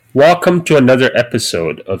Welcome to another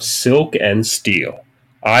episode of Silk and Steel.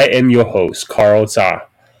 I am your host, Carl Zha.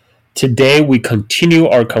 Today we continue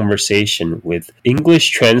our conversation with English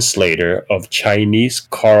translator of Chinese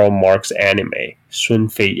Karl Marx anime, Sun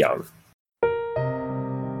Feiyang.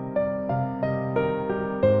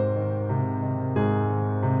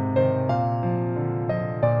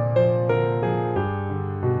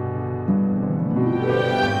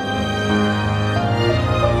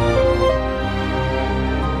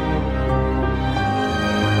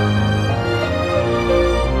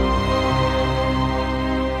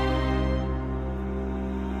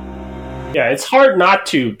 Yeah, it's hard not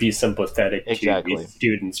to be sympathetic to Exactly. these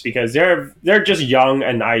students because they're just young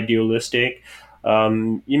and idealistic.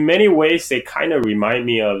 In many ways, they kind of remind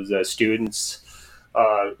me of the students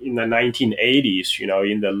in the 1980s. You know,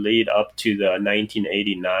 in the lead up to the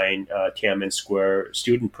 1989 Tiananmen Square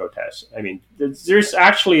student protest. I mean, there's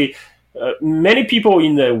actually many people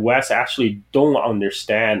in the West actually don't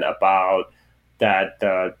understand about that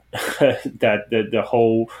that the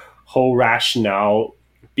whole rationale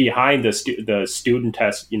behind the student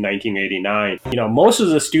test in 1989. You know, most of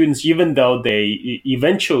the students, even though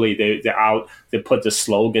eventually they put the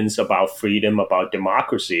slogans about freedom, about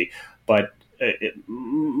democracy, but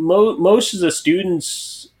most of the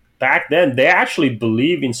students back then they actually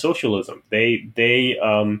believe in socialism. They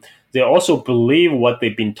also believe what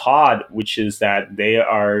they've been taught, which is that they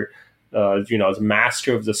are the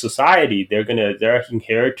master of the society. They're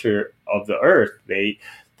inheritor of the earth.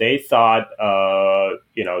 They thought,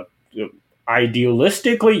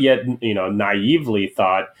 idealistically, yet naively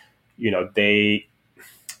thought, they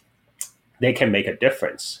can make a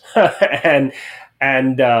difference, and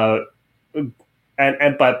and but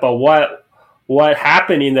what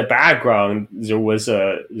happened in the background? There was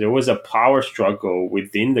a power struggle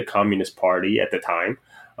within the Communist Party at the time,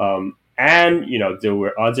 and there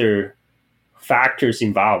were other factors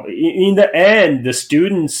involved. In the end, the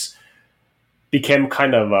students became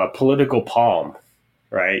kind of a political palm,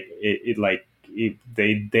 right?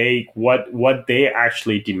 What they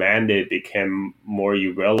actually demanded became more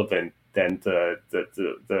irrelevant than the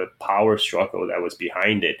power struggle that was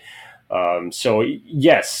behind it. So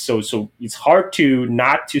yes, so it's hard to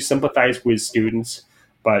not to sympathize with students,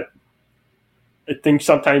 but I think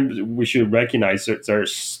sometimes we should recognize that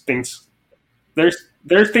there's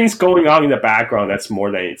things going on in the background that's more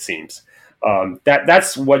than it seems.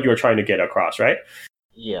 That's what you're trying to get across, right?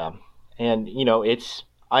 Yeah, and it's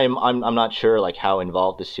I'm not sure like how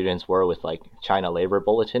involved the students were with like China Labor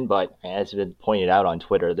Bulletin, but as been pointed out on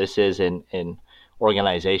Twitter, this is an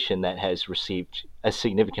organization that has received a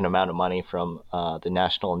significant amount of money from the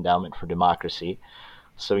National Endowment for Democracy.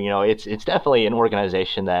 So it's definitely an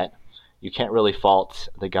organization that you can't really fault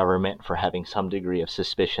the government for having some degree of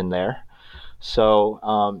suspicion there. So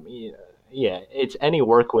yeah, it's any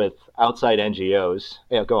work with outside NGOs.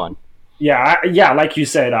 Yeah, go on. Yeah, like you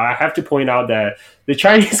said, I have to point out that the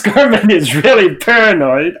Chinese government is really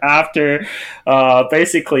paranoid after,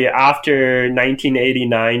 basically after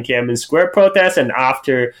 1989 Tiananmen Square protests and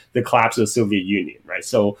after the collapse of the Soviet Union, right?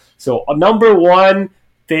 So number one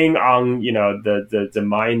thing on the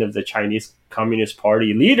mind of the Chinese Communist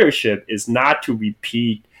Party leadership is not to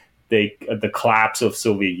repeat the collapse of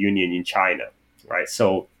Soviet Union in China, right?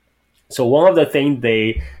 So one of the things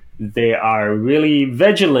they are really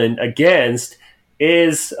vigilant against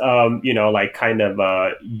is like kind of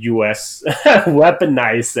U.S.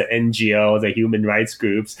 weaponized NGO, the human rights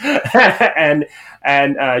groups, and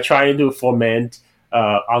trying to foment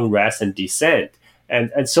unrest and dissent.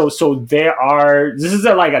 And so there are. This is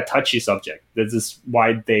like a touchy subject. This is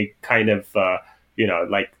why they kind of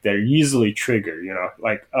like they're easily triggered.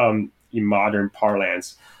 Like in modern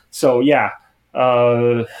parlance. So yeah.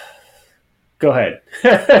 Go ahead.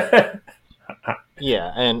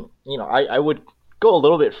 Yeah, and I would go a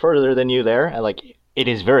little bit further than you there. Like it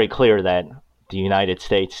is very clear that the United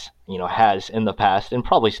States, has in the past and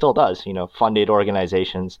probably still does, funded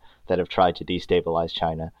organizations that have tried to destabilize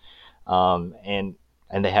China, and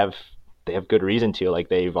they have good reason to. Like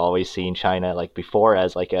they've always seen China like before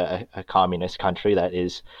as like a communist country that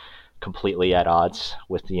is completely at odds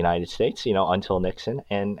with the United States, until Nixon,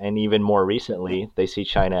 and even more recently, they see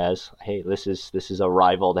China as, hey, this is a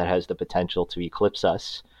rival that has the potential to eclipse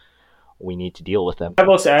us. We need to deal with them.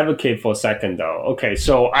 Devil's advocate for a second, though. Okay,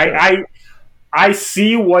 so Sure. I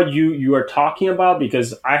see what you are talking about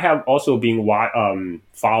because I have also been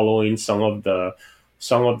following some of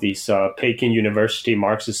these Peking University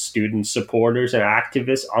Marxist student supporters and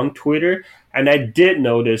activists on Twitter, and I did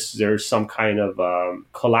notice there's some kind of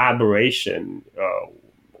collaboration,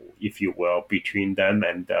 if you will, between them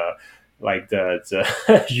and like the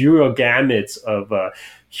Eurogametes of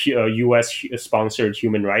U.S. sponsored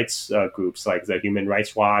human rights groups like the Human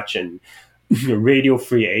Rights Watch and Radio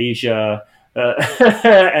Free Asia,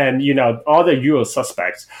 and all the Euro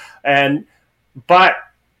suspects. And but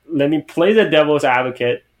let me play the devil's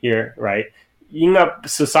advocate here, right? In a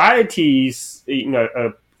societies,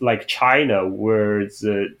 like China, where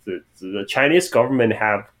the Chinese government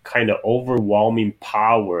have kind of overwhelming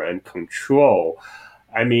power and control.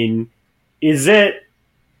 I mean, is it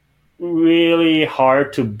really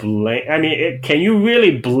hard to blame? I mean, can you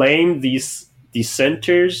really blame these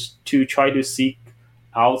dissenters to try to seek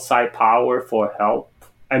outside power for help?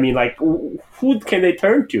 I mean, like, who can they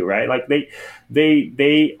turn to, right? Like,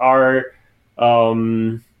 they are,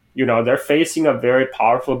 they're facing a very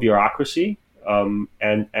powerful bureaucracy, and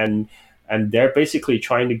they're basically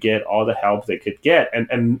trying to get all the help they could get,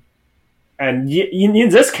 and in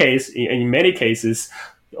this case, in many cases,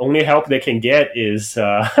 the only help they can get is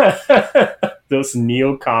those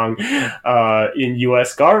neocon in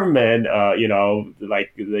U.S. government,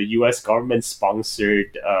 like the U.S. government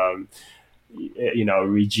sponsored,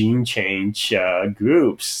 regime change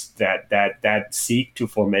groups that seek to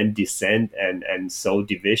foment dissent and sow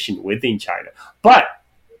division within China. But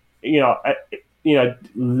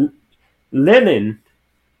Lenin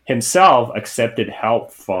himself accepted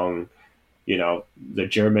help from the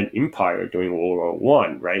German Empire during World War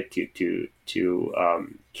One, right? To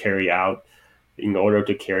carry out, in order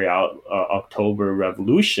to carry out October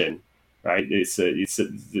Revolution, right? It's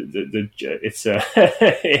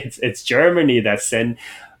Germany that sent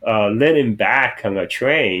Lenin back on a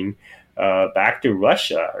train back to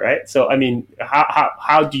Russia, right? So I mean,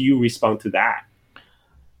 how do you respond to that?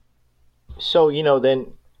 So,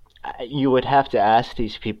 then you would have to ask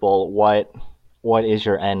these people what is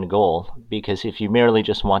your end goal? Because if you merely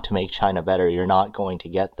just want to make China better, you're not going to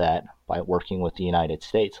get that by working with the United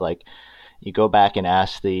States. Like, you go back and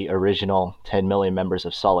ask the original 10 million members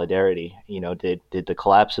of Solidarity, did the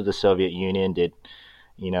collapse of the Soviet Union, did,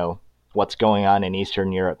 what's going on in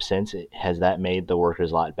Eastern Europe since, has that made the workers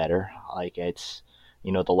a lot better? Like, it's,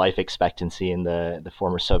 the life expectancy in the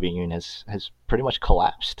former Soviet Union has pretty much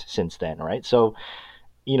collapsed since then, right? So,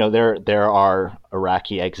 there are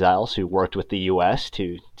Iraqi exiles who worked with the U.S.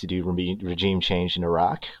 to do regime change in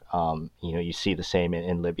Iraq. You see the same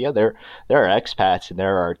in Libya. There are expats and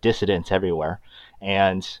there are dissidents everywhere.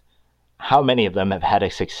 And how many of them have had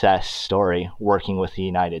a success story working with the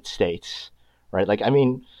United States, right? Like, I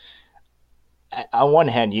mean, on one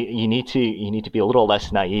hand, you need to be a little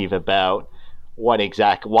less naive about why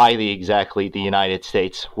exactly the United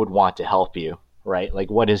States would want to help you, right? Like,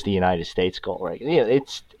 what is the United States goal, right? Yeah,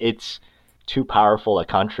 it's too powerful a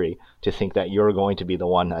country to think that you're going to be the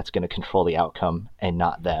one that's going to control the outcome and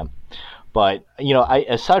not them. But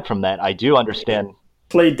aside from that, I do understand.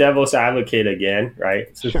 Play devil's advocate again, right?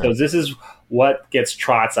 Sure. So this is what gets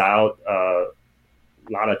trotted out a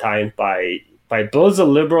lot of times by both the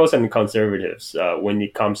liberals and conservatives when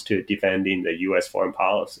it comes to defending the U.S. foreign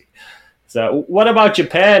policy. So what about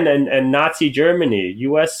Japan and Nazi Germany?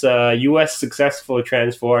 U.S. successful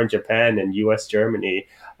transformed Japan and U.S. Germany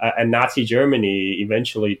and Nazi Germany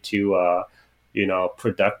eventually to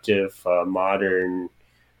productive modern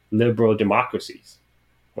liberal democracies.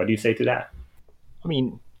 What do you say to that? I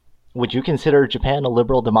mean, would you consider Japan a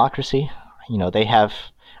liberal democracy? They have,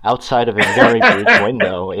 outside of a very brief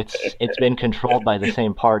window, it's been controlled by the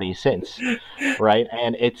same party since, right?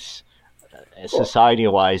 And it's, society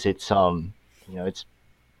wise, it's it's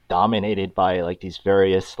dominated by like these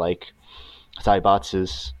various like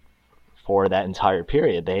zaibatsus for that entire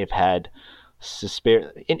period. They've had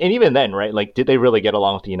and even then, right? Like, did they really get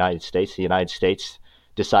along with the United States? The United States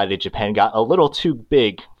decided Japan got a little too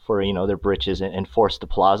big for their britches and forced the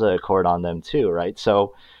Plaza Accord on them too, right?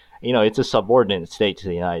 So, it's a subordinate state to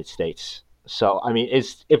the United States. So, I mean,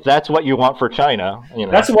 if that's what you want for China,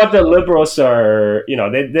 that's what the liberals are.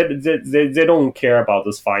 They don't care about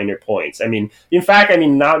those finer points. I mean, in fact,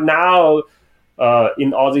 now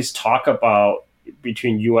in all this talk about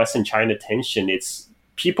between U.S. and China tension, it's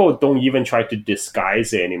people don't even try to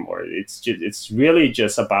disguise it anymore. It's really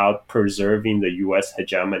just about preserving the U.S.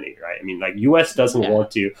 hegemony, right? I mean, like, U.S. doesn't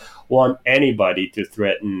want anybody to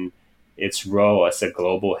threaten its role as a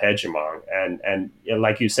global hegemon, and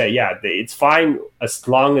like you say, it's fine as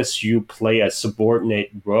long as you play a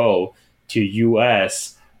subordinate role to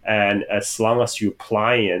U.S. and as long as you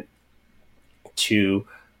pliant to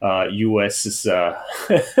U.S.'s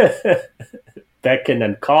beckon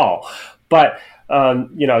and call. But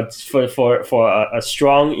for a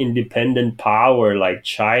strong independent power like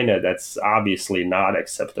China, that's obviously not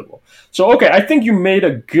acceptable. So okay, I think you made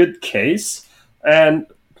a good case, and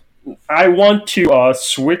I want to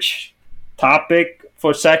switch topic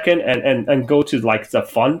for a second and go to like the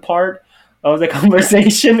fun part of the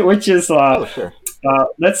conversation, which is Oh, sure.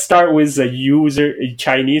 let's start with the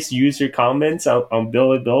Chinese user comments on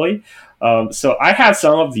Bilibili. So I have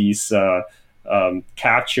some of these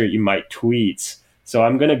captured in my tweets. So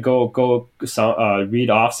I'm gonna read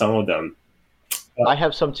off some of them. I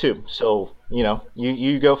have some too. So,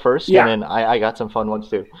 you go first, and Yeah, then I got some fun ones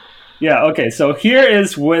too. yeah. Okay, so here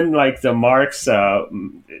is when like the Marx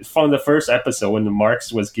from the first episode when the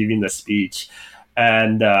Marx was giving the speech,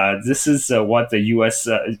 and this is what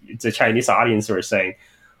the Chinese audience were saying.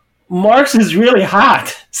 Marx is really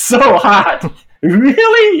hot. So hot.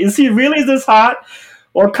 Really? Is he really this hot?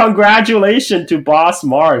 Well, congratulations to Boss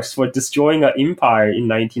Marx for destroying an empire in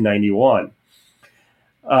 1991.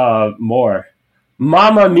 More.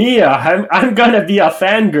 Mamma mia, I'm gonna be a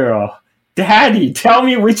fangirl. Daddy, tell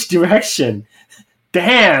me which direction.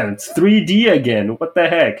 Damn, it's 3D again. What the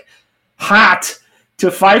heck? Hot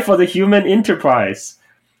to fight for the human enterprise.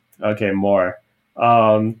 Okay, more.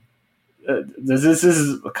 This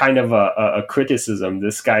is kind of a criticism.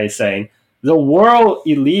 This guy is saying, the world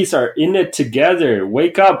elites are in it together.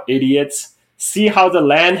 Wake up, idiots. See how the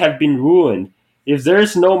land have been ruined. If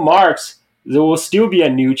there's no Marx, there will still be a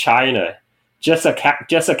new China. Just a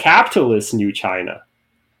capitalist new China.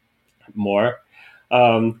 More.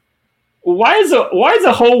 Why is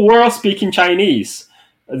the whole world speaking Chinese?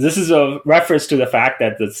 This is a reference to the fact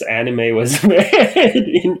that this anime was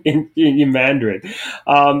made in Mandarin.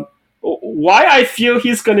 Why I feel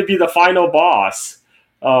he's going to be the final boss.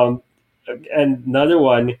 And another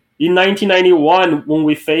one, in 1991, when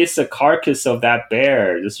we faced the carcass of that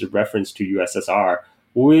bear, this is a reference to USSR,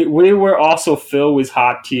 we were also filled with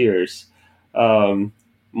hot tears.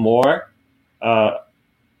 More.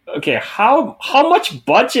 Okay, how much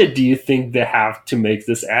budget do you think they have to make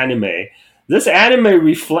this anime? This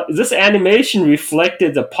animation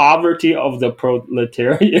reflected the poverty of the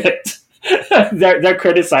proletariat. they're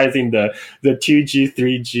criticizing the 2G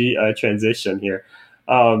 3G transition here,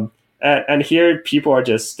 and here people are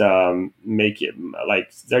just making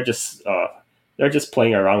like they're just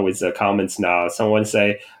playing around with the comments now. Someone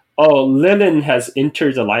say, "Oh, Lenin has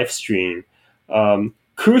entered the live stream."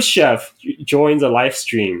 Khrushchev joined the live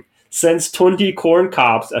stream. Sends 20 corn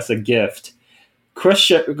cobs as a gift.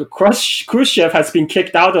 Khrushchev has been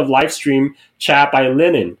kicked out of live stream chat by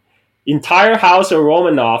Lenin. Entire house of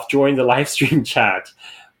Romanov joined the live stream chat.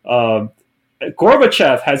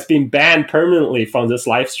 Gorbachev has been banned permanently from this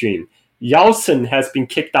live stream. Yeltsin has been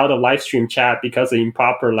kicked out of live stream chat because of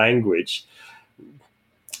improper language.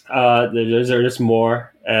 There's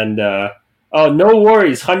more. And oh, no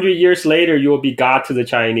worries. 100 years later, you will be God to the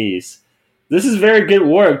Chinese. This is very good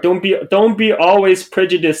work. Don't be always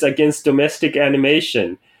prejudiced against domestic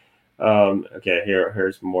animation. Okay,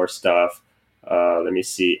 here's more stuff. Let me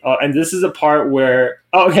see. Oh, and this is a part where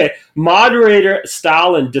moderator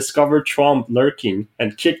Stalin discovered Trump lurking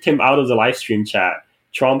and kicked him out of the live stream chat.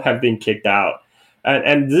 Trump had been kicked out,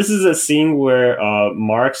 and this is a scene where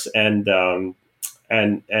Marx and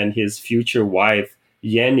his future wife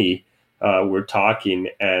Yenny were talking,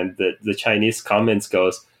 and the Chinese comments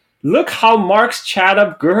goes, "Look how Marx chat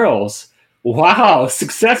up girls! Wow,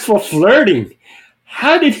 successful flirting!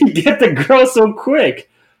 How did he get the girl so quick?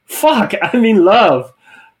 Fuck, I'm in love."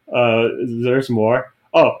 There's more.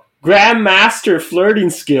 Oh, grandmaster flirting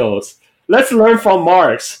skills. Let's learn from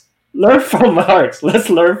Marx. Let's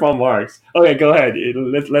learn from Marx. Okay, go ahead.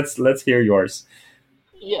 Let's hear yours.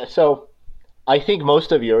 Yeah, so I think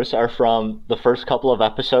most of yours are from the first couple of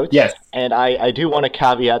episodes. Yes. And I do want to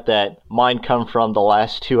caveat that mine come from the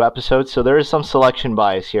last two episodes, so there is some selection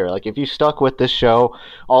bias here. Like, if you stuck with this show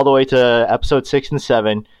all the way to episode 6 and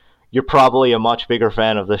 7, you're probably a much bigger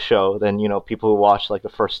fan of the show than, people who watched like the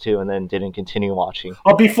first two and then didn't continue watching.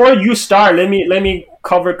 Oh, before you start, let me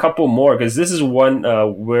cover a couple more, because this is one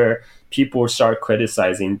where people start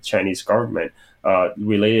criticizing Chinese government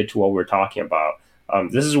related to what we're talking about.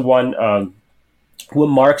 This is one when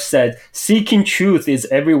Marx said, "Seeking truth is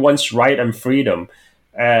everyone's right and freedom,"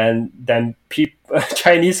 and then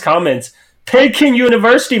Chinese comments, "Peking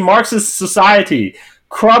University, Marxist society.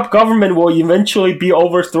 Corrupt government will eventually be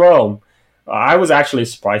overthrown." I was actually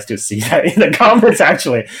surprised to see that in the comments,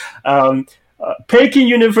 actually. Peking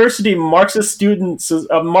University, Marxist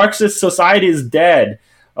Marxist society is dead.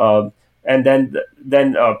 And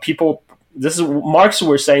then people this is Marx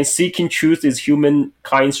were saying seeking truth is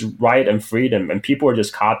humankind's right and freedom, and people were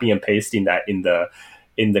just copying and pasting that in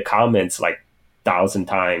the comments like 1,000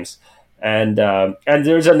 times. And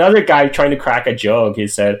there's another guy trying to crack a joke. He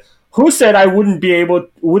said, "Who said I wouldn't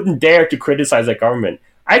dare to criticize the government?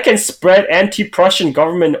 I can spread anti-Prussian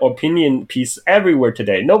government opinion piece everywhere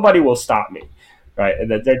today. Nobody will stop me." Right?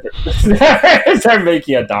 They're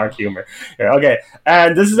making a dark humor. Okay,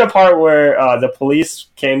 and this is the part where the police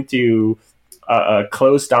came to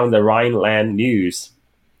close down the Rhineland news.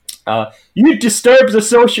 You disturb the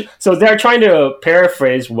social. So they're trying to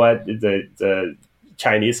paraphrase what the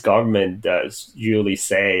Chinese government does usually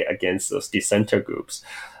say against those dissenter groups.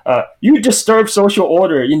 You disturb social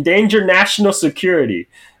order, endanger national security.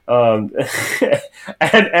 Um,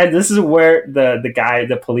 and this is where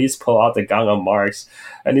the police pull out the gun on Marx,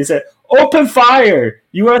 and he said, "Open fire!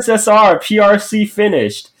 USSR, PRC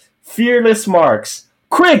finished. Fearless Marx.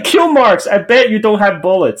 Quick, kill Marx! I bet you don't have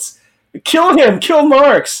bullets. Kill him! Kill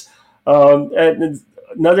Marx!" And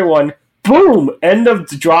another one, boom! End of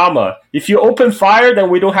the drama. If you open fire, then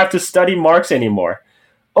we don't have to study Marx anymore.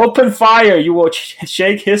 Open fire, you will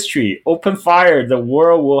shake history. Open fire, the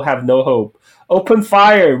world will have no hope. Open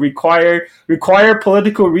fire, require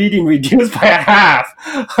political reading reduced by a half.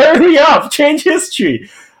 Hurry up, change history.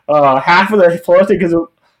 Half of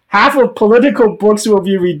political books will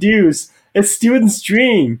be reduced. It's students'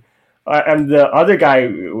 dream. And the other guy,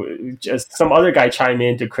 just some other guy chimed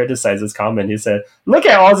in to criticize this comment. He said, "Look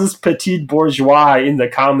at all this petite bourgeois in the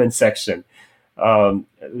comment section."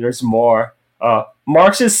 There's more.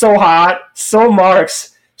 Marx is so hot, so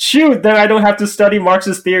Marx. Shoot, then I don't have to study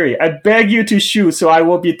Marx's theory. I beg you to shoot, so I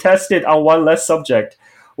will be tested on one less subject.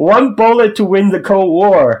 One bullet to win the Cold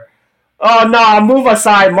War. Oh, no, move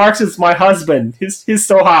aside. Marx is my husband. He's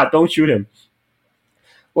so hot. Don't shoot him.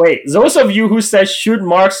 Wait, those of you who said shoot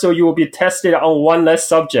Marx so you will be tested on one less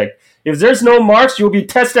subject. If there's no Marx, you'll be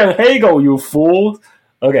tested on Hegel, you fool.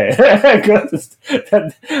 Okay. Okay,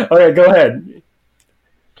 go ahead.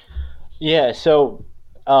 Yeah, so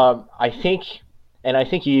I think, and I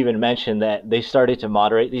think you even mentioned that they started to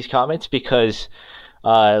moderate these comments because,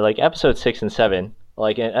 like episode 6 and 7,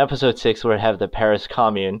 like in episode 6 where it have the Paris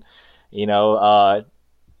Commune, you know,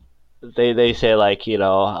 they say like, you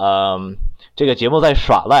know, 这个节目在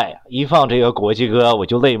耍赖，一放这个国际歌我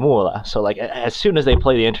就泪目了. So like as soon as they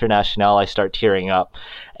play the Internationale, I start tearing up,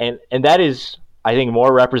 and that is, I think,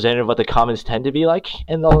 more representative of what the comments tend to be like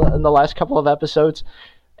in the last couple of episodes.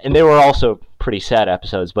 And they were also pretty sad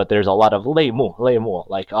episodes, but there's a lot of 泪目,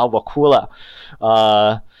 like 啊我哭了,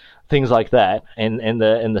 things like that in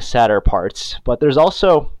the sadder parts. But there's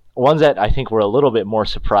also ones that I think were a little bit more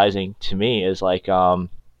surprising to me is like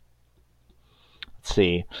let's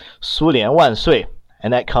see, 苏联万岁,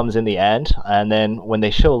 and that comes in the end. And then when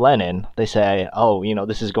they show Lenin, they say, oh, you know,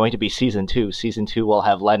 this is going to be season 2. Season 2 will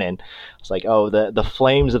have Lenin. It's like, oh, the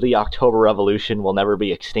flames of the October Revolution will never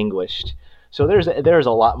be extinguished. So there's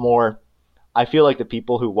a lot more. I feel like the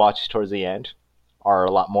people who watch towards the end are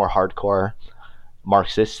a lot more hardcore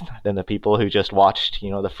Marxist than the people who just watched,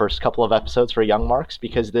 you know, the first couple of episodes for Young Marx,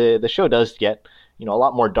 because the show does get, you know, a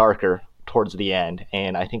lot more darker towards the end,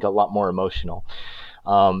 and I think a lot more emotional.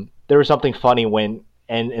 There was something funny when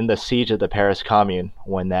in the siege of the Paris Commune,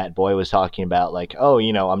 when that boy was talking about like, oh,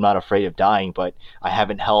 you know, I'm not afraid of dying, but I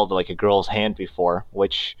haven't held like a girl's hand before,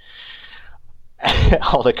 which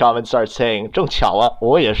all the comments start saying 正巧啊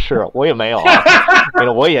我也是我也没有啊 you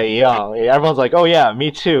know 我也一样 everyone's like, oh yeah, me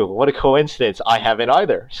too, what a coincidence, I haven't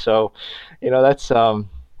either. So you know, that's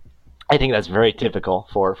I think that's very typical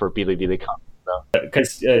for Bilibili comments,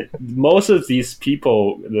 because most of these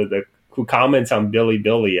people, who comments on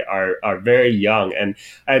Bilibili are very young, and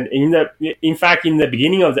in fact in the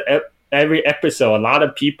beginning of every episode, a lot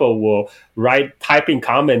of people will typing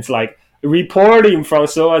comments like reporting from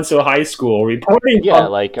so and so high school, reporting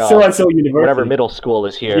from like so and so university, whatever middle school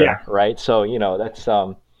is here, yeah. Right? So you know, that's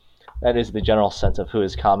that is the general sense of who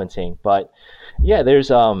is commenting. But yeah,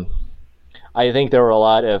 there's I think there were a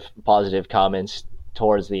lot of positive comments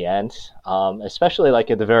towards the end, especially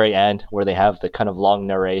like at the very end where they have the kind of long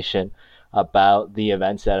narration about the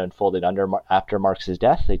events that unfolded after Marx's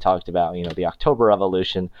death. They talked about, you know, the October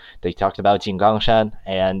Revolution. They talked about Jinggangshan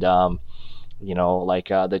and you know,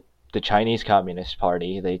 like the Chinese Communist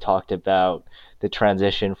Party. They talked about the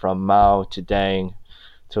transition from Mao to Deng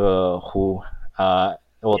to Hu.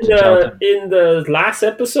 In the last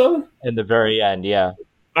episode? In the very end, yeah.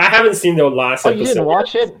 I haven't seen the last episode. You didn't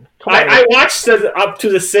watch it? Come on. I watched up to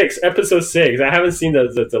the episode 6. I haven't seen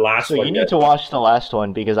the last So one you yet. need to watch the last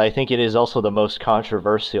one because I think it is also the most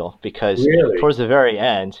controversial because Really? towards the very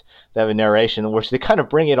end, they have a narration in which they kind of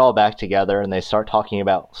bring it all back together and they start talking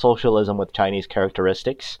about socialism with Chinese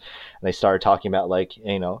characteristics. And they started talking about like,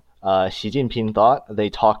 Xi Jinping thought. They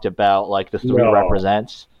talked about like the three No.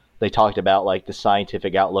 represents. They talked about like the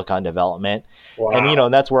scientific outlook on development. And Wow.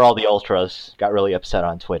 and that's where all the ultras got really upset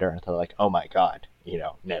on Twitter. They're like, "Oh my god,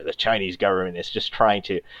 no, the Chinese government is just trying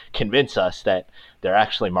to convince us that they're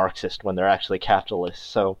actually Marxist when they're actually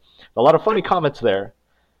capitalist." So a lot of funny comments there.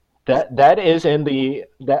 That is in the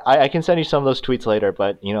that I can send you some of those tweets later,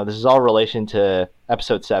 but this is all relation to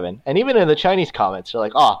episode 7. And even in the Chinese comments, they're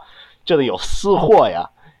like, "Oh, 这里有私货呀."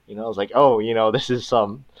 I was like, "Oh, this is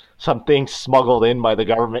something smuggled in by the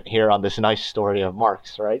government here on this nice story of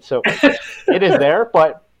Marx," right? So it is there,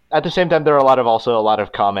 but at the same time, there are also a lot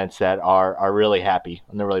of comments that are really happy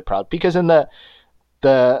and they're really proud because in the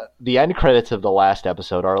end credits of the last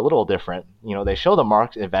episode are a little different. They show the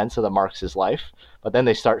Marx events of the Marx's life, but then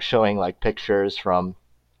they start showing like pictures from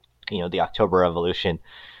the October Revolution,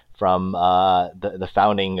 from the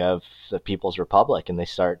founding of the People's Republic, and they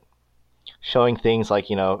start showing things like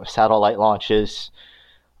satellite launches,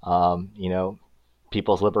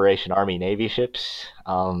 People's Liberation Army Navy ships,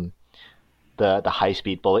 the high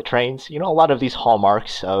speed bullet trains. A lot of these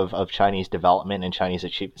hallmarks of Chinese development and Chinese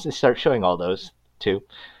achievements. They start showing all those too.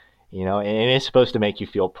 And it's supposed to make you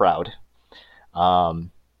feel proud.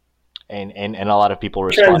 And a lot of people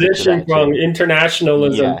responded Transition to that from too.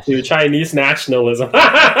 internationalism Yes. to Chinese nationalism.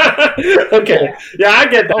 Okay, yeah, I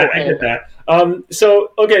get that. Oh, I get that.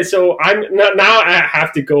 So I'm now I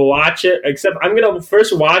have to go watch it. Except I'm gonna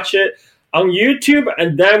first watch it on YouTube,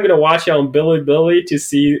 and then I'm gonna watch it on Bilibili to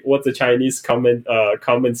see what the Chinese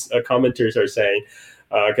commenters are saying,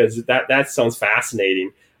 because that sounds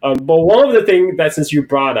fascinating. But one of the things that since you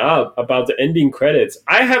brought up about the ending credits,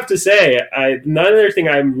 I have to say, another thing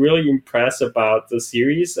I'm really impressed about the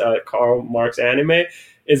series, Karl Marx anime,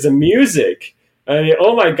 is the music. I mean,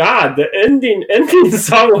 oh my god, the ending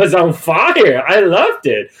song was on fire. I loved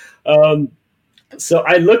it. So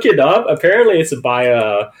I look it up. Apparently, it's by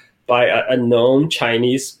a known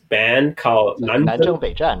Chinese band called Nanzheng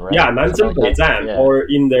Beizhan, right? Yeah, Nanzheng Something like that. Beizhan, Yeah. or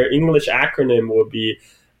in their English acronym would be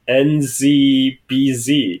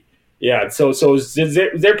NZBZ. Yeah, so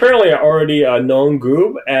they're apparently already a known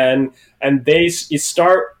group, and they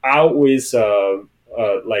start out with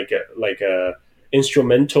like a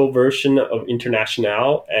instrumental version of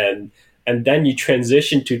International, and then you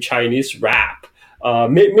transition to Chinese rap.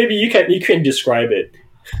 Maybe you can describe it.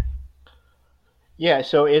 Yeah,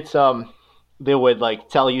 so it's they would like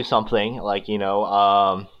tell you something like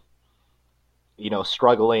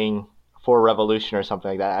struggling for revolution or something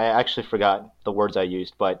like that. I actually forgot the words I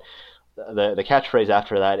used, but the catchphrase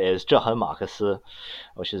after that is 这很马克思,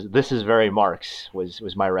 which is "this is very Marx"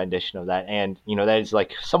 was my rendition of that. And that is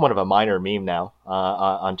like somewhat of a minor meme now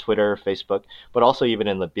on Twitter, Facebook, but also even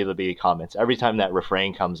in the Bilibili comments. Every time that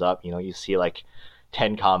refrain comes up, you see like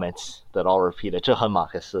 10 comments that all repeat it, 这很马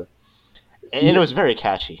克思. And it was very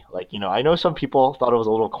catchy. Like, I know some people thought it was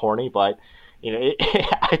a little corny, but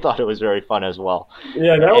I thought it was very fun as well.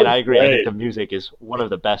 Yeah, that was And I agree. I great. think the music is one of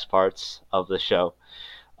the best parts of the show.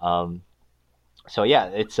 So yeah,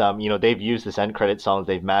 it's they've used this end credit song.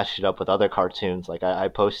 They've mashed it up with other cartoons. Like I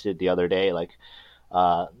posted the other day, like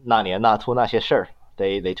那年那图那些事.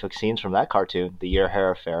 They took scenes from that cartoon, The Year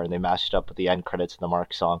Hair Affair, and they mashed it up with the end credits of the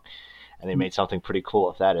Marx song, and they made something pretty cool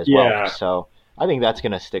with that as Yeah. well. So I think that's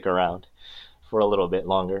gonna stick around for a little bit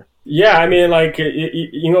longer. Yeah, I mean, like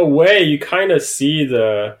in a way, you kind of see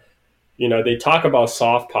they talk about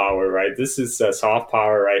soft power, right? This is soft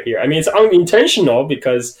power right here. I mean, it's unintentional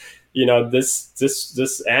because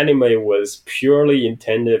this anime was purely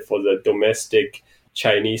intended for the domestic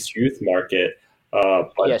Chinese youth market.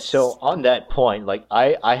 But Yeah, so on that point, like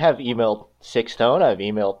I have emailed Six Tone, I've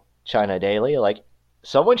emailed China Daily, like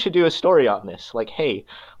someone should do a story on this. Like, hey,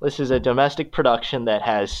 this is a domestic production that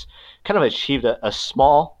has kind of achieved a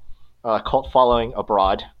small cult following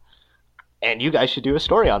abroad, and you guys should do a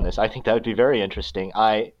story on this. I think that would be very interesting.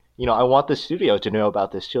 I want the studio to know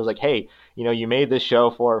about this. She was like, hey, you made this show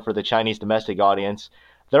for the Chinese domestic audience.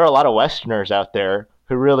 There are a lot of Westerners out there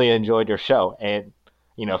who really enjoyed your show, and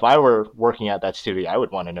if I were working at that studio, I would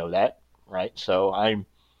want to know that, right? So I'm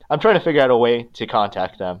trying to figure out a way to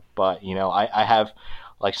contact them, but I have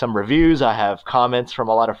like some reviews, I have comments from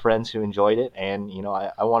a lot of friends who enjoyed it, and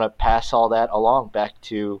I want to pass all that along back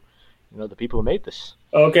to the people who made this.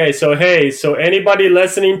 okay, so hey, so anybody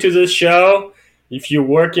listening to this show, if you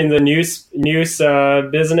work in the news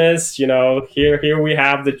business, here we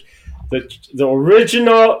have the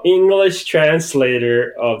original English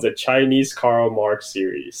translator of the Chinese Karl Marx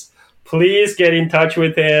series. Please get in touch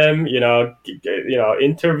with him.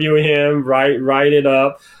 Interview him. Write it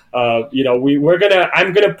up. I'm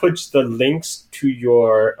gonna put the links to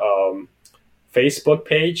your Facebook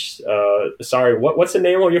page. Sorry, what's the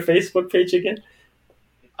name of your Facebook page again?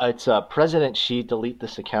 It's President Xi, delete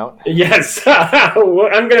this account. Yes,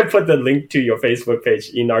 I'm gonna put the link to your Facebook page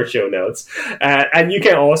in our show notes, and you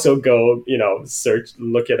can also go, search,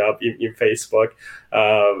 look it up in Facebook,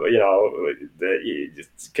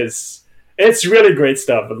 because it's really great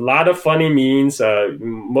stuff. A lot of funny memes,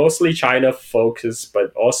 mostly China focused,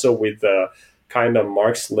 but also with the kind of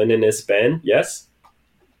Marx-Leninist bend. Yes.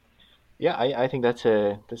 Yeah, I think that's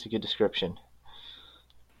a good description.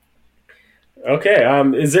 Okay.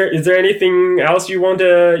 Is there anything else you want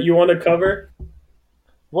to cover?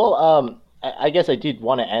 Well, I guess I did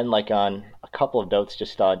want to end like on a couple of notes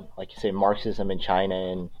just on like you say Marxism in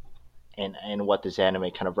China and what this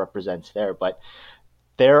anime kind of represents there. But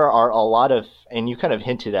there are a lot of, and you kind of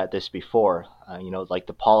hinted at this before, like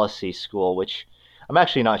the policy school, which I'm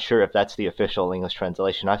actually not sure if that's the official English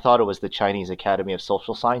translation. I thought it was the Chinese Academy of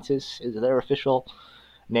Social Sciences is their official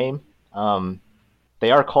name. Um,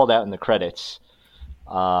 they are called out in the credits,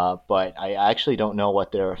 but I actually don't know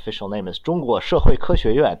what their official name is. 中国社会科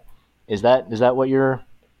学院. Is that what you're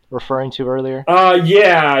referring to earlier?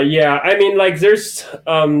 Yeah, yeah. I mean, like, there's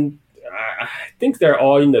I think they're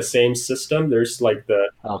all in the same system. There's like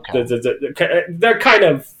Okay. they're kind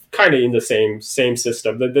of in the same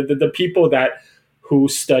system. The people that who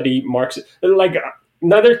study Marx, like,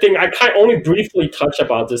 another thing I kind only briefly touched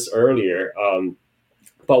about this earlier.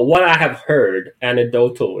 But what I have heard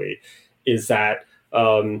anecdotally is that,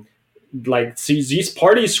 like, these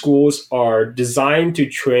party schools are designed to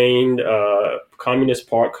train communist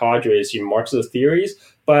part cadres in Marxist theories,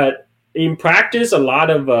 but in practice, a lot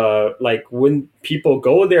of like, when people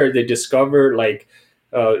go there, they discover, like,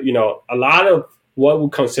 a lot of what we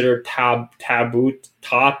consider taboo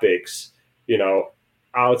topics, you know,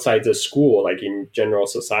 outside the school, like in general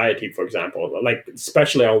society, for example, like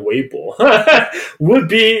especially on Weibo, would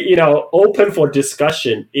be, open for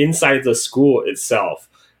discussion inside the school itself,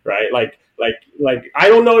 right? Like I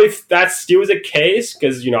don't know if that's still the case,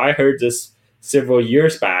 because I heard this several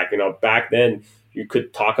years back. Back then you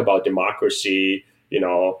could talk about democracy.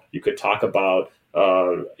 You could talk about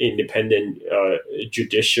independent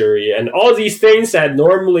judiciary and all these things that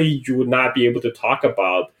normally you would not be able to talk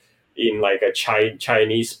about in, like, a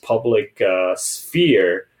Chinese public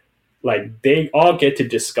sphere. Like, they all get to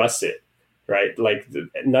discuss it, right? Like,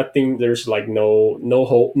 nothing. There's like no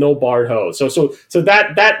barred hole. So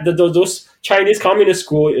those Chinese communist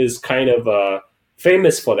school is kind of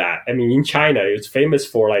famous for that. I mean, in China, it's famous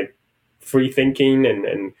for, like, free thinking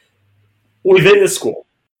and within the school.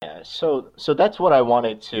 Yeah, so that's what I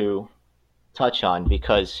wanted to touch on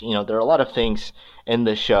because there are a lot of things in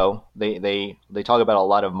the show. They talk about a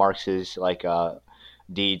lot of Marx's like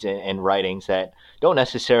deeds and writings that don't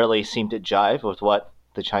necessarily seem to jive with what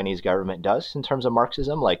the Chinese government does in terms of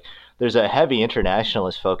Marxism. Like there's a heavy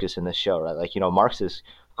internationalist focus in this show, right? Like Marx is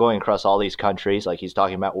going across all these countries, like he's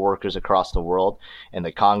talking about workers across the world and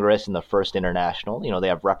the Congress and the First International. They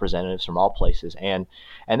have representatives from all places, and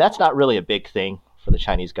that's not really a big thing for the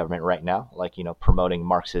Chinese government right now. Like promoting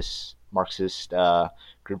Marxist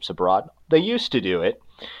groups abroad. They used to do it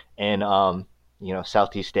in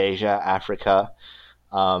Southeast Asia, Africa.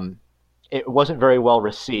 Um, it wasn't very well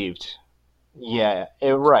received. Yeah,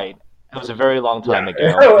 right. It was a very long Yeah, time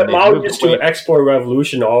ago, and they've Mao moved used to away. export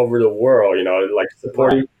revolution all over the world. Like, Right,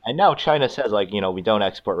 supporting. and now China says like we don't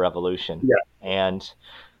export revolution, Yeah, and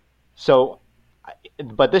so,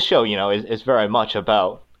 but this show is very much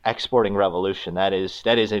about exporting revolution. That is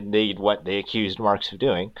indeed what they accused Marx of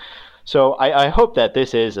doing. So I hope that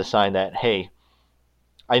this is a sign that hey,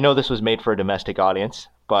 I know this was made for a domestic audience,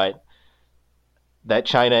 but that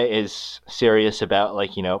China is serious about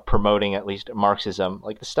like promoting at least Marxism,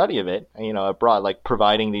 like the study of it, abroad, like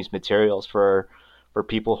providing these materials for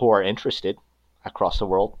people who are interested across the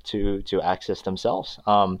world to access themselves.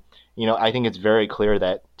 I think it's very clear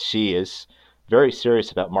that Xi is very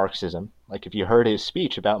serious about Marxism. Like if you heard his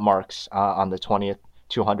speech about Marx on the 20th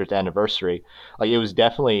 200th anniversary, like it was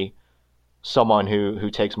definitely someone who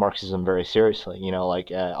takes Marxism very seriously.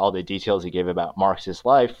 Like all the details he gave about Marx's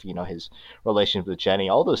life, his relationship with Jenny,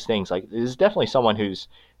 all those things. Like this is definitely someone who's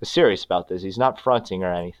serious about this. He's not fronting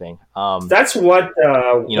or anything. That's what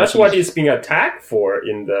He's he's being attacked for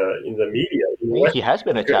in the media in the West, he has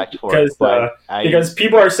been attacked for it, because because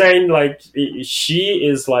people are saying like she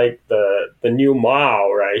is like the new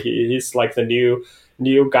Mao, right? He's like the new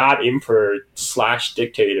god emperor slash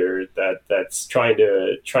dictator that's trying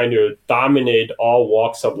to dominate all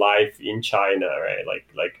walks of life in China, right?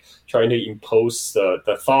 Like trying to impose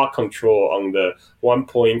the thought control on the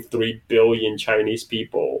 1.3 billion Chinese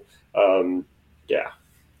people. Yeah.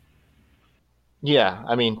 Yeah,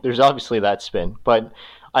 I mean, there's obviously that spin, but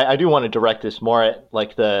I do want to direct this more at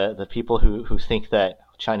like the people who think that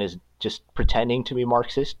China's just pretending to be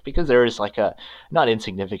Marxist, because there is like a not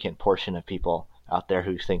insignificant portion of people out there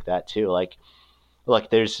who think that too. Like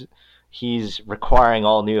there's he's requiring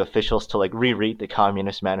all new officials to like reread the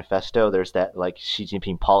Communist Manifesto. There's that like Xi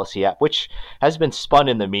Jinping policy app, which has been spun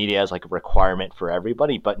in the media as like a requirement for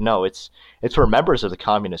everybody, but no, it's for members of the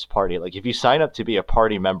Communist Party. Like if you sign up to be a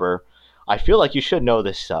party member, I feel like you should know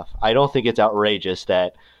this stuff. I don't think it's outrageous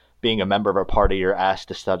that being a member of a party you're asked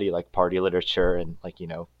to study like party literature and like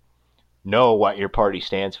know what your party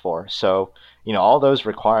stands for. So all those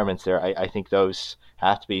requirements there, I think those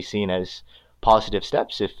have to be seen as positive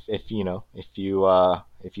steps if you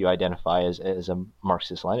identify as a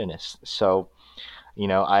Marxist Leninist. So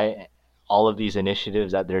I all of these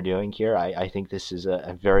initiatives that they're doing here, I think this is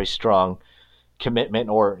a very strong commitment,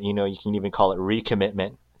 or you can even call it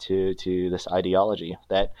recommitment to this ideology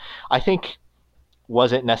that I think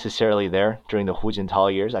wasn't necessarily there during the Hu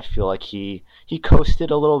Jintao years. I feel like he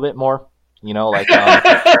coasted a little bit more. Like they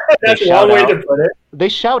That's shout one way out to put it. they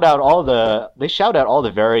shout out all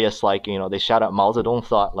the various like they shout out Mao Zedong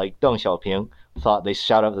thought, like Deng Xiaoping thought, they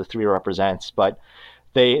shout out the three represents, but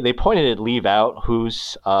they pointed to leave out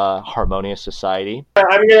who's harmonious society.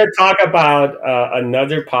 I'm going to talk about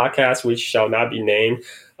another podcast which shall not be named.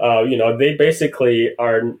 They basically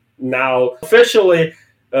are now officially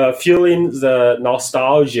feeling the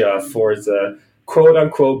nostalgia for the quote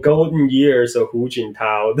unquote golden years of Hu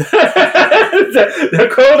Jintao, the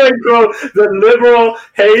quote unquote the liberal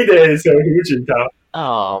heydays of Hu Jintao.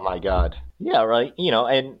 Oh my god. Yeah, right.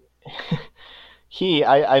 And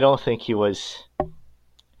I don't think he was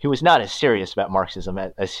not as serious about Marxism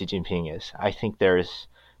as Xi Jinping is. I think there's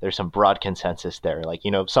some broad consensus there. Like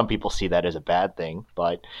some people see that as a bad thing,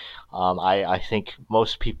 but I think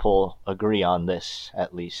most people agree on this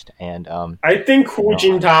at least. And I think Hu you know,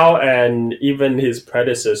 Jintao and even his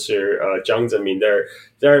predecessor Jiang Zemin,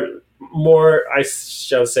 they're more, I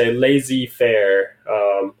shall say, lazy fair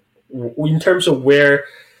in terms of where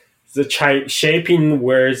shaping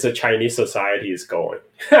where the Chinese society is going.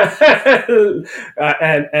 And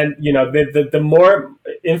the more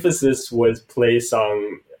emphasis was placed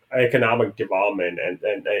on economic development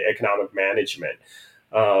and economic management.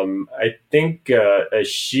 I think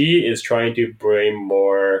Xi is trying to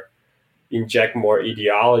inject more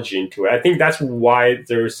ideology into it. I think that's why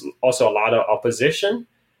there's also a lot of opposition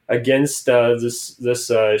against this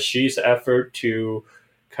Xi's effort to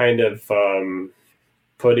kind of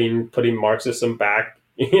putting Marxism back.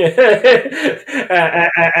 I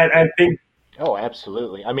think. oh,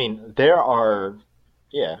 absolutely. I mean,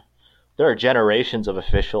 yeah, there are generations of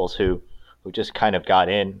officials who just kind of got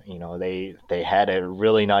in. They had a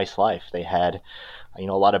really nice life. They had a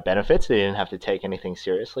lot of benefits. They didn't have to take anything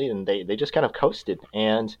seriously, and they just kind of coasted.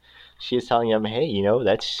 And she is telling them, hey,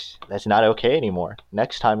 that's not okay anymore.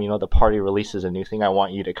 Next time the party releases a new thing, I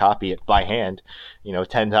want you to copy it by hand,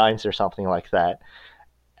 10 times or something like that.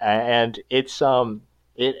 And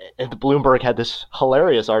Bloomberg had this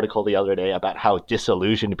hilarious article the other day about how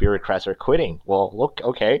disillusioned bureaucrats are quitting. Well, look,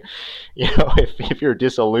 okay, if you're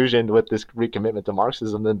disillusioned with this recommitment to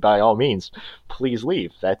Marxism, then by all means, please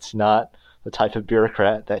leave. That's not the type of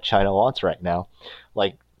bureaucrat that China wants right now.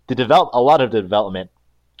 Like a lot of the development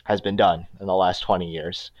has been done in the last 20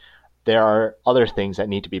 years. There are other things that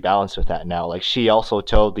need to be balanced with that now. Like she also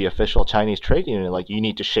told the official Chinese trade union, like, you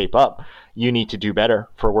need to shape up. You need to do better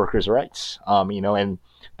for workers' rights. And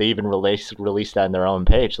they even released that on their own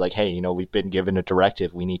page. Like, hey, we've been given a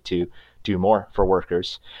directive. We need to do more for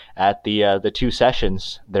workers. At the two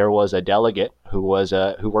sessions, there was a delegate who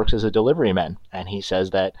works as a delivery man, and he says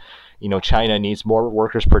that China needs more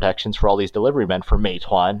workers' protections for all these delivery men, for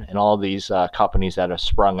Meituan and all these companies that have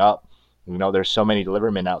sprung up. There's so many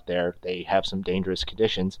deliverymen out there. They have some dangerous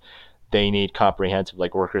conditions. They need comprehensive,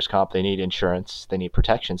 like workers' comp. They need insurance. They need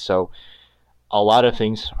protection. So a lot of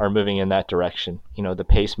things are moving in that direction. The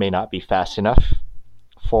pace may not be fast enough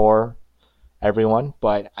for everyone,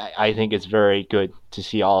 but I think it's very good to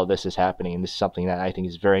see all of this is happening. And this is something that I think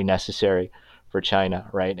is very necessary for China,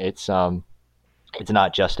 right? It's it's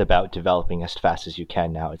not just about developing as fast as you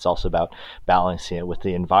can now. It's also about balancing it with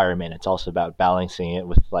the environment. It's also about balancing it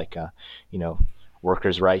with like, you know,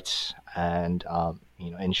 workers' rights and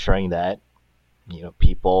ensuring that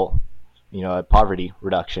people, poverty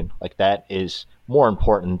reduction, like that is more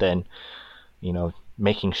important than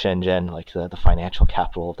making Shenzhen like the financial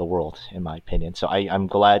capital of the world, in my opinion. So I'm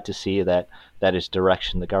glad to see that that is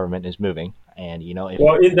direction the government is moving. And if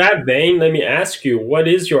Well, in that vein, let me ask you, what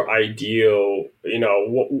is your ideal,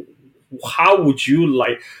 how would you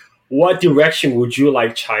like, what direction would you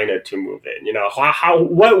like China to move in?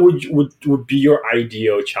 What would be your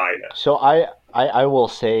ideal China? so I will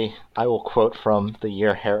say, I will quote from the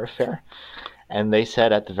Year Hair Affair, and they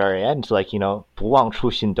said at the very end, like, 不忘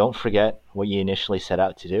初心, don't forget what you initially set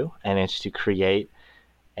out to do, and it's to create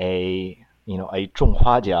a 种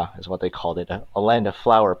花家, is what they called it, a land of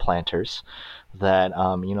flower planters, that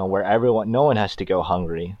where no one has to go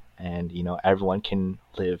hungry, and everyone can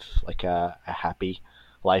live like a happy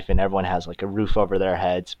life, and everyone has like a roof over their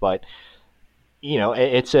heads. But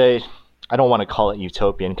it's a, I don't want to call it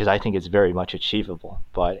utopian because I think it's very much achievable,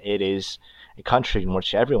 but it is a country in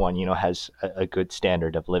which everyone has a good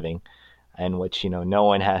standard of living, and which no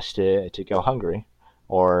one has to go hungry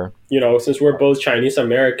or Since we're both Chinese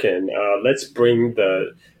American, let's bring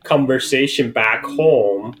the conversation back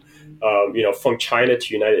home. From China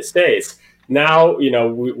to United States. Now,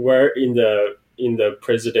 we're in the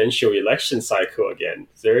presidential election cycle again.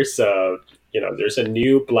 There's a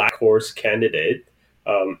new black horse candidate,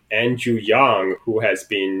 Andrew Yang, who has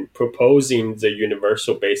been proposing the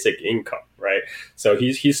universal basic income. Right. So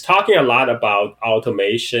he's talking a lot about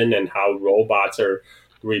automation and how robots are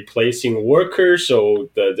replacing workers. So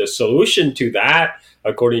the solution to that,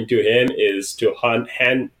 according to him, is to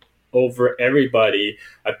hand over everybody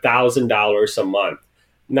 $1,000 a month.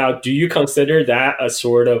 Now, do you consider that a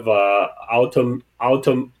sort of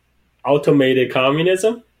automated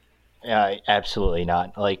communism? absolutely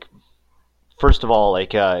not. Like, first of all,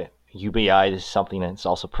 like UBI is something that's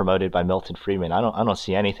also promoted by Milton Friedman. I don't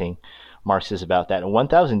see anything Marxist about that. And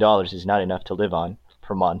 $1,000 is not enough to live on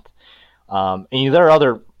per month. And there are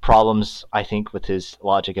other problems, I think, with his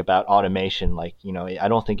logic about automation. Like, I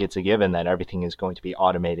don't think it's a given that everything is going to be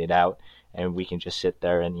automated out and we can just sit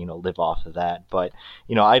there and, live off of that. But,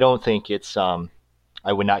 I don't think it's, I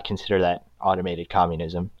would not consider that automated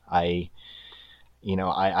communism. I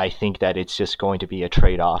think that it's just going to be a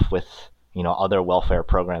trade-off with, other welfare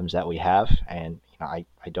programs that we have. And, I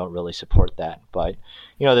don't really support that. But,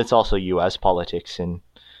 that's also U.S. politics, and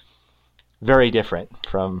very different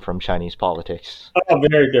from Chinese politics. Oh,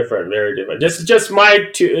 very different, very different. This is just my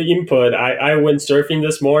input. I went surfing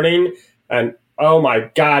this morning, and oh my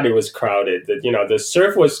god, it was crowded. The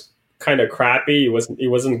surf was kind of crappy. It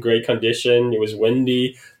wasn't great condition. It was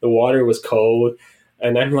windy. The water was cold,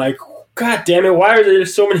 and I'm like, God damn it! Why are there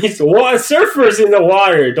so many surfers in the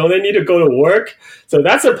water? Don't they need to go to work? So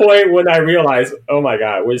that's the point when I realized, oh my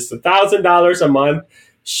god, with $1,000 a month,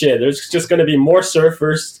 shit, there's just going to be more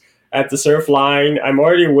surfers at the surf line. I'm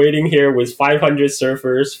already waiting here with 500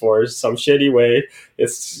 surfers for some shitty way.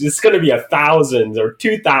 It's going to be 1,000 or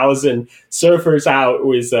 2,000 surfers out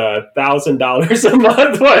with $1,000 a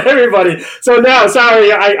month for everybody. So now,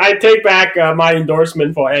 sorry, I take back my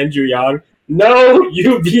endorsement for Andrew Yang. No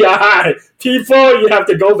UBI, people, you have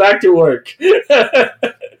to go back to work.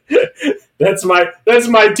 That's my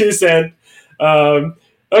 2 cents.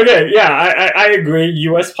 Okay, yeah, I agree.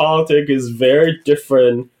 U.S. politics is very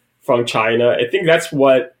different from China. I think that's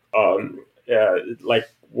what, like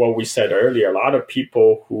what we said earlier, a lot of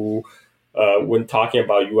people who, when talking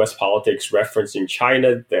about U.S. politics referencing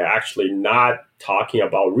China, they're actually not talking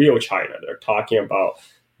about real China. They're talking about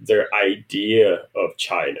their idea of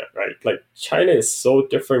China, right? Like China is so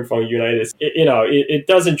different from United States. It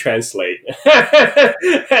doesn't translate.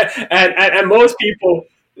 And most people,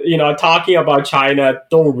 talking about China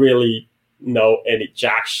don't really know any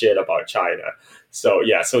jack shit about China. So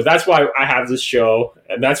yeah, so that's why I have this show,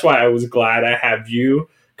 and that's why I was glad I have you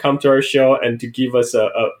come to our show and to give us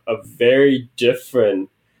a very different,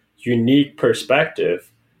 unique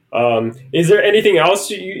perspective. Is there anything else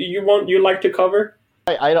you'd like to cover?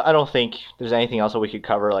 I don't think there's anything else that we could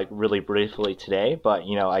cover like really briefly today, but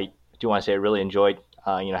I do want to say I really enjoyed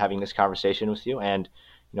having this conversation with you, and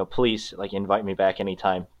please like invite me back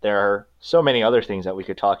anytime. There are so many other things that we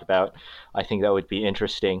could talk about. I think that would be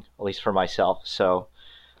interesting, at least for myself. So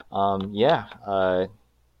yeah,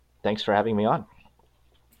 thanks for having me on.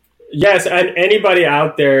 Yes, and anybody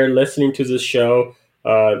out there listening to this show,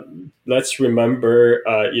 let's remember,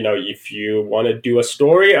 if you want to do a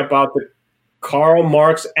story about the Karl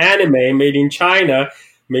Marx anime made in China,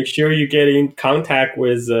 make sure you get in contact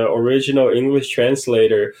with the original English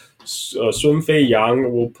translator, Sun Fei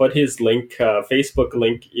Yang. We'll put his link, Facebook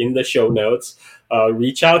link in the show notes.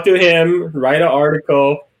 Reach out to him, write an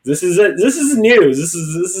article. This is news. This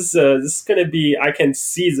is gonna be. I can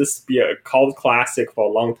see this be a cult classic for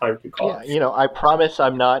a long time to come. Yeah, I promise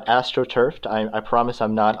I'm not astroturfed. I promise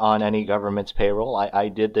I'm not on any government's payroll. I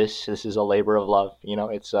did this. This is a labor of love.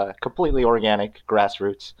 It's completely organic,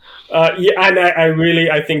 grassroots. Yeah, and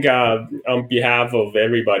I think on behalf of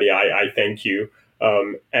everybody, I thank you.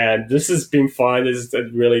 And this has been fun. This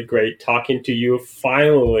is really great talking to you.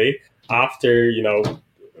 Finally, after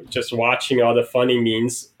just watching all the funny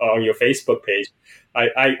memes on your Facebook page,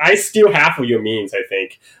 I steal half of your memes. I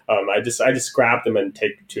think I just grab them and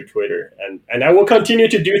take to Twitter, and I will continue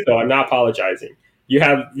to do so. I'm not apologizing. You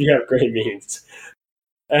have great memes,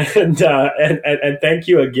 and thank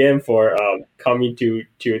you again for coming to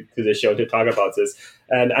the show to talk about this.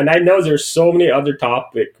 And I know there's so many other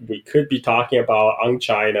topics we could be talking about on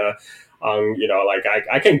China.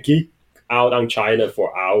 I can geek out on China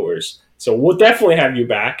for hours. So we'll definitely have you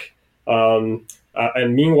back. And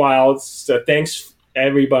meanwhile, thanks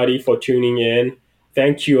everybody for tuning in.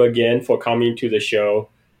 Thank you again for coming to the show.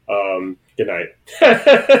 Good night.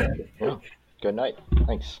 Yeah, good night.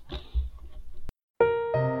 Thanks.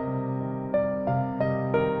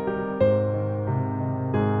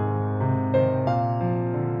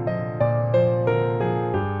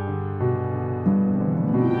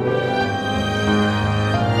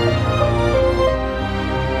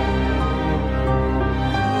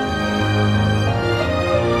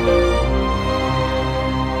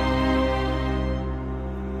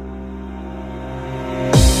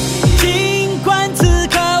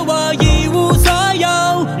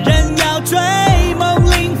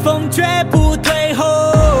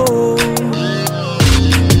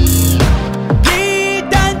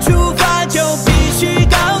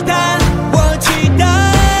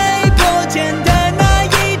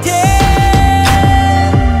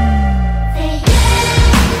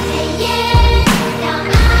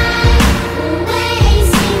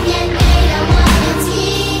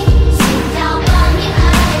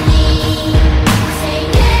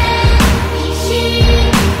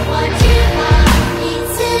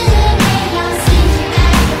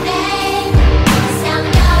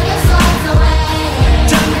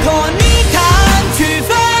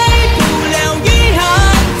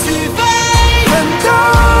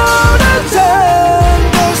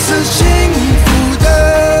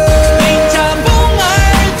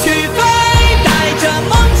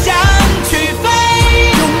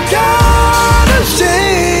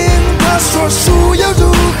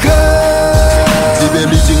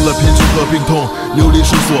病痛流离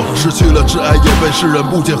失所，失去了挚爱，也被世人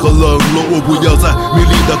不解和冷落。我不要在名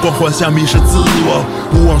利的光环下迷失自我，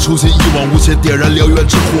不忘初心，一往无前，点燃燎原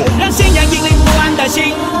之火，让信仰引领不安的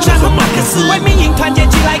心。这和马克思为民营团结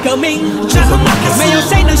起来革命，这和马克思没有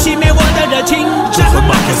谁能熄灭我的热情，这和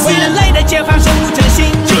马克思为人类。